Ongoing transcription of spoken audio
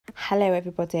Hello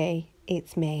everybody,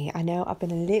 it's me. I know I've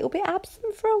been a little bit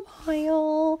absent for a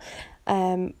while,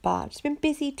 but I've just been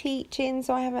busy teaching,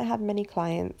 so I haven't had many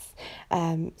clients.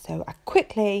 So I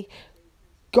quickly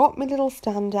got my little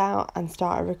stand out and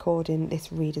started recording this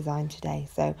redesign today.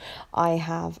 So I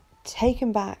have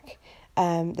taken back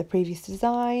the previous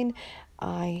design.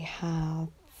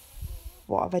 What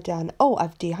have I done? Oh,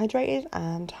 I've dehydrated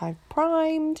and I've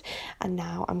primed, and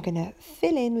now I'm going to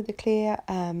fill in with the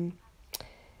Kylea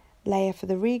layer for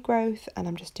the regrowth, and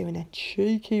I'm just doing a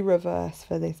cheeky reverse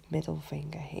for this middle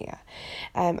finger here.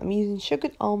 I'm using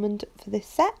sugared almond for this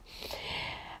set.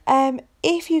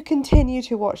 If you continue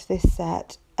to watch this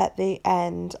set, at the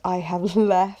end I have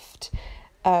left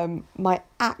my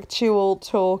actual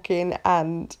talking,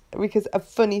 and because a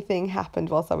funny thing happened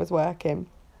whilst I was working.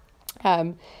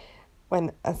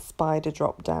 When a spider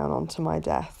dropped down onto my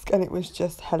desk, and it was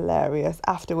just hilarious.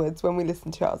 Afterwards, when we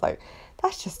listened to it, I was like,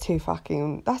 that's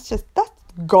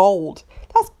gold.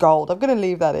 That's gold. I'm going to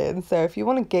leave that in. So if you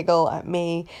want to giggle at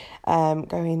me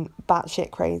going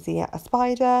batshit crazy at a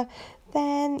spider,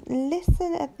 then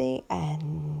listen at the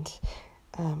end.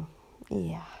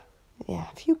 Yeah,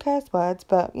 a few curse words,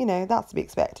 but, you know, that's to be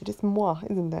expected. It's moi,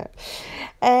 isn't it?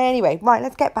 Anyway, right,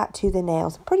 let's get back to the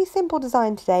nails. Pretty simple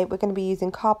design today. We're going to be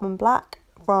using carbon black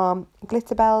from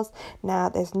Glitterbels. Now,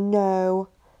 there's no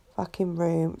fucking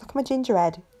room. Look at my ginger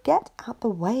head. Get out the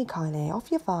way, Kylea.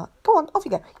 Off you fart. Go on, off you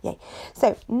go. Yay.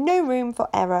 So, no room for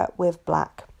error with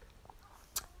black.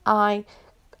 I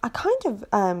kind of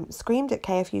screamed at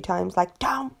Kay a few times, like,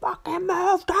 don't fucking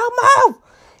move, don't move!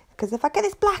 Because if I get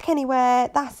this black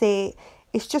anywhere, that's it.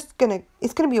 It's going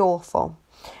to be awful.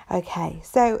 Okay,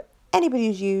 so anybody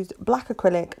who's used black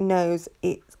acrylic knows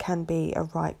it can be a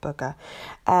right bugger.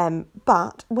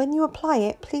 But when you apply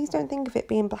it, please don't think of it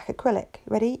being black acrylic.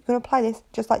 Ready? You're going to apply this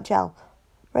just like gel.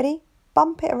 Ready?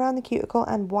 Bump it around the cuticle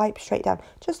and wipe straight down.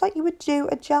 Just like you would do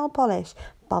a gel polish.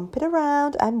 Bump it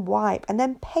around and wipe. And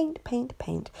then paint.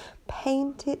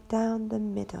 Paint it down the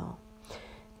middle.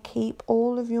 Keep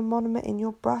all of your monomer in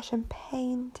your brush and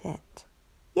paint it.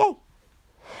 Yay!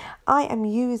 I am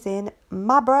using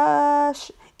my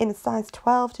brush in a size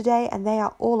 12 today, and they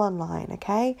are all online,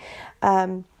 okay?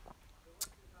 So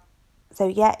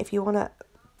yeah, if you want to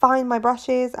find my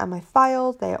brushes and my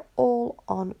files, they are all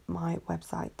on my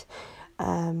website.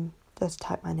 Just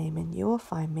type my name in, you will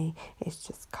find me. It's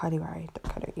just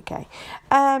kylea.co.uk.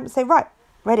 So right,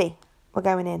 ready? We're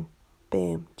going in.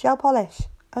 Boom. Gel polish.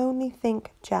 Only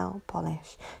think gel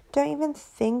polish. Don't even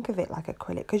think of it like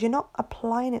acrylic, because you're not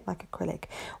applying it like acrylic.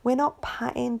 We're not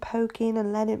patting, poking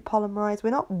and letting it polymerize. We're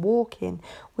not walking.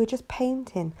 We're just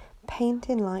painting.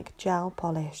 Painting like gel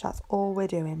polish. That's all we're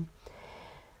doing.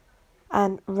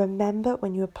 And remember,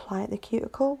 when you apply at the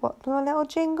cuticle, what's my little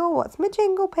jingle? What's my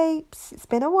jingle, peeps? It's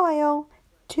been a while.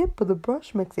 Tip of the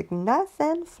brush makes it nice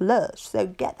and flush. So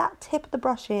get that tip of the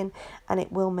brush in, and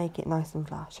it will make it nice and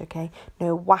flush, okay?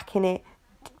 No whacking it.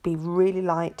 Be really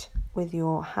light with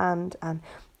your hand, and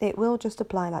it will just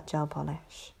apply like gel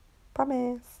polish.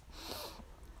 Promise.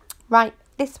 Right,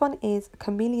 this one is a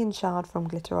chameleon shard from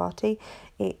Glitterati.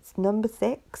 It's number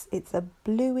 6. It's a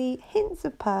bluey, hints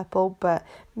of purple, but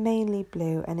mainly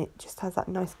blue, and it just has that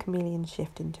nice chameleon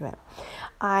shift into it.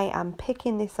 I am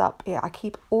picking this up. I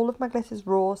keep all of my glitters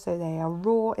raw, so they are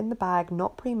raw in the bag,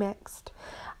 not pre-mixed.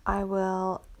 I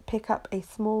will pick up a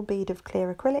small bead of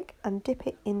clear acrylic and dip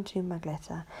it into my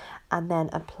glitter, and then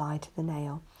apply to the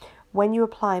nail. When you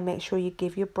apply, make sure you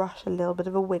give your brush a little bit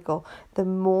of a wiggle. The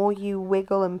more you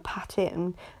wiggle and pat it,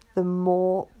 and the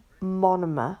more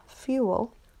monomer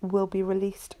fuel will be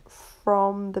released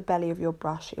from the belly of your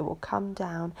brush. It will come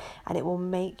down and it will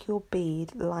make your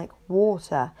bead like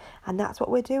water. And that's what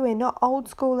we're doing, not old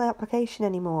school application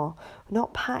anymore. We're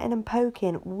not patting and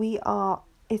poking.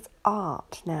 It's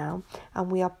art now, and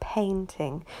we are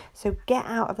painting. So get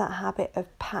out of that habit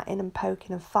of patting and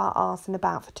poking and fart-arsing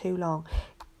about for too long.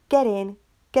 Get in,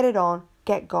 get it on,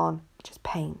 get gone. Just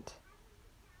paint.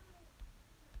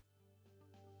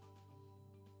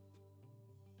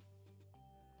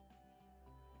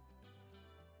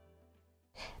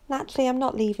 Naturally, I'm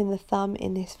not leaving the thumb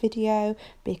in this video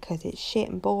because it's shit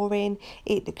and boring.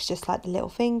 It looks just like the little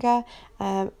finger,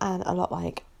 and a lot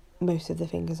like most of the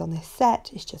fingers on this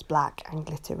set. Is just black and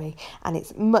glittery, and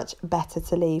it's much better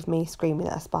to leave me screaming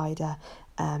at a spider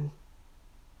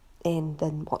in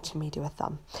than watching me do a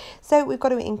thumb. So we've got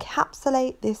to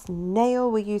encapsulate this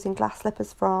nail. We're using glass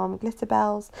slippers from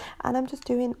Glitterbels, and I'm just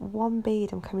doing one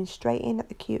bead. I'm coming straight in at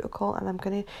the cuticle, and I'm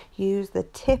going to use the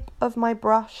tip of my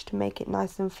brush to make it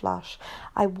nice and flush.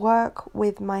 I work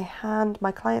with my hand.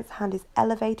 My client's hand is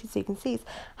elevated, so you can see it's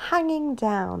hanging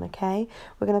down, okay?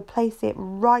 We're going to place it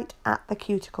right at the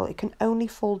cuticle. It can only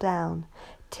fall down.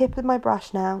 Tip of my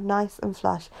brush now, nice and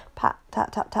flush. Pat,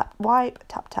 tap, tap, tap, wipe,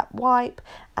 tap, tap, wipe,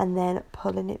 and then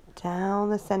pulling it down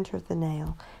the centre of the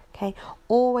nail. Okay,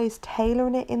 always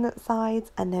tailoring it in the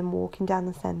sides and then walking down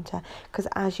the centre, because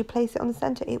as you place it on the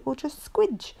centre, it will just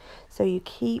squidge. So you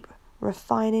keep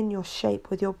refining your shape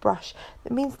with your brush.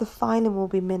 That means the filing will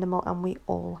be minimal, and we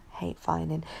all hate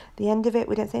filing. At the end of it,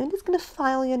 we don't say, I'm just going to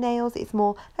file your nails. It's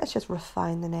more, let's just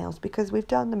refine the nails, because we've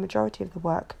done the majority of the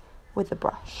work with the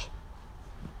brush.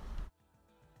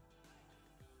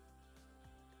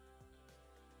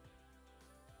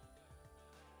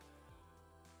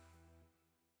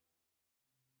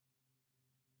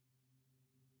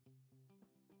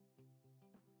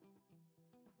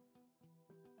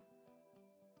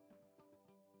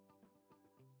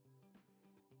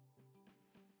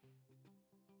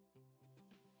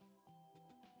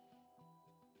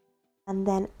 And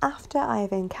then after I've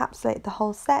encapsulated the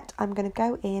whole set, I'm going to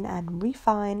go in and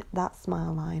refine that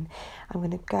smile line. I'm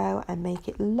going to go and make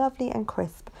it lovely and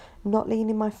crisp, not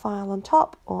leaning my file on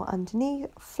top or underneath,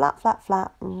 flat, flat,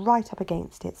 flat, right up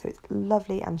against it, so it's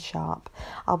lovely and sharp.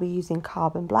 I'll be using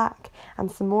carbon black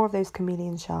and some more of those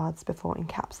chameleon shards before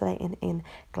encapsulating in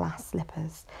glass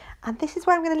slippers. And this is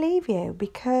where I'm going to leave you,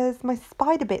 because my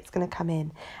spider bit's going to come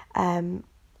in.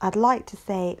 I'd like to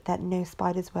say that no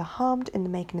spiders were harmed in the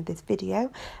making of this video,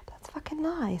 but that's a fucking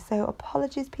lie. So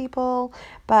apologies, people,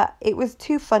 but it was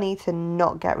too funny to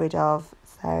not get rid of.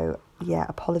 So yeah,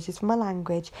 apologies for my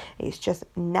language. It's just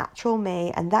natural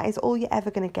me, and that is all you're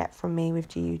ever going to get from me with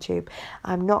YouTube.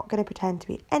 I'm not going to pretend to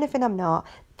be anything I'm not.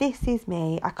 This is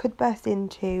me. I could burst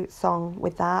into song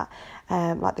with that,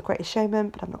 like The Greatest Showman,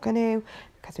 but I'm not going to,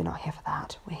 because we're not here for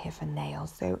that. We're here for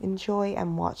nails. So enjoy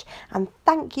and watch. And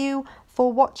thank you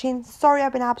for watching. Sorry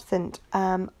I've been absent.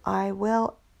 I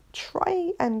will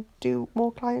try and do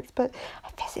more clients, but I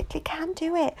physically can't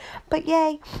do it. But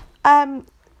yay.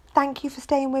 Thank you for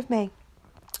staying with me.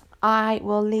 I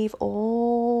will leave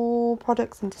all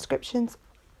products and descriptions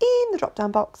in the drop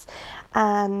down box.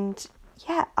 And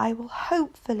yeah, I will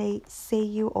hopefully see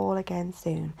you all again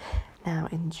soon. Now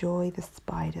enjoy the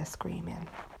spider screaming.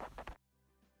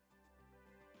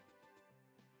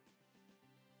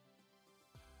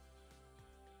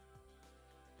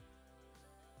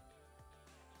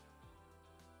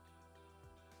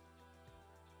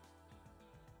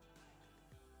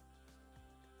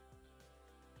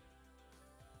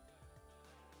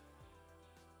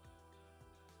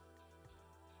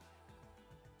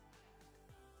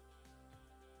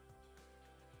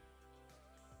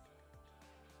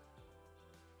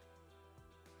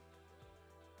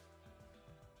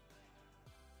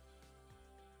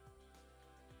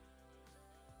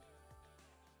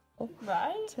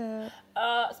 Right.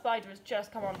 Spider has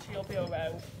just come onto your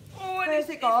bureau. Oh, Where's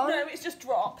it gone? No, it's just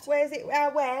dropped. Where's it?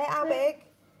 Where? How big?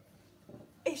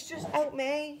 It's just. Help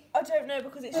me. I don't know,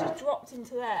 because it's just dropped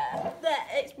into there. There.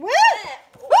 It's. Where?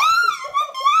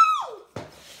 There.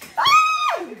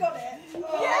 Oh! You got it.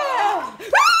 Yeah.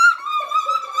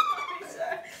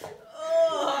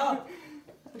 Oh.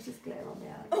 There's just glitter on the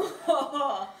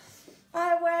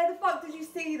eye. Where the fuck did you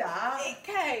see that? It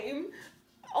came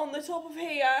on the top of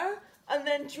here and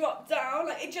then dropped down.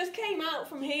 Like, it just came out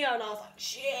from here, and I was like,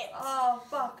 shit. Oh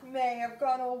fuck me, I've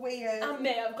gone all weird. And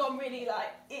me, I've gone really like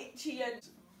itchy and.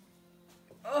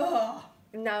 Ugh.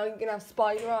 Now you're gonna have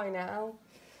spider eye now.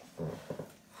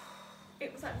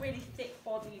 It was like really thick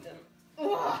bodied and.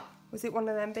 Ugh. Was it one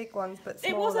of them big ones but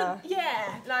smaller? It wasn't,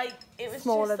 yeah, like, it was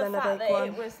Smaller just the than a fact big that one.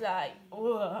 it was like,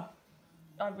 ugh.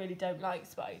 I really don't like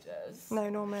spiders. No,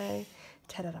 nor me.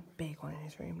 Ted had a big one in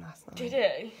his room last night. Did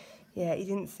he? Yeah, he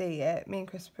didn't see it. Me and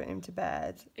Chris put him to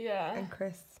bed. Yeah. And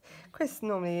Chris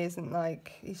normally isn't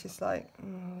like, he's just like,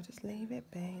 oh, just leave it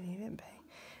be, leave it be.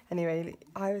 Anyway,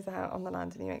 I was out on the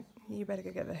land and he went, you better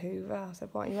go get the Hoover. I said,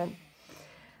 what? He went,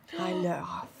 I look,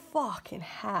 oh, fucking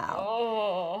hell.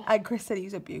 Oh. And Chris said he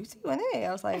was a beauty, wasn't he?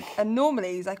 I was like, and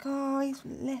normally he's like, oh, he's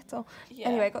little. Yeah.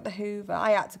 Anyway, I got the Hoover.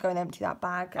 I had to go and empty that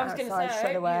bag I was going to outside say,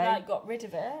 straight away. you like got rid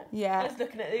of it. Yeah. I was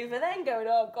looking at the Hoover then going,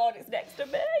 oh God, it's next to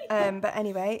me. But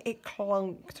anyway, it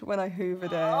clunked when I hoovered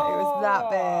it. It was that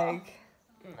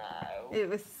big. No. It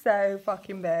was so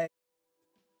fucking big.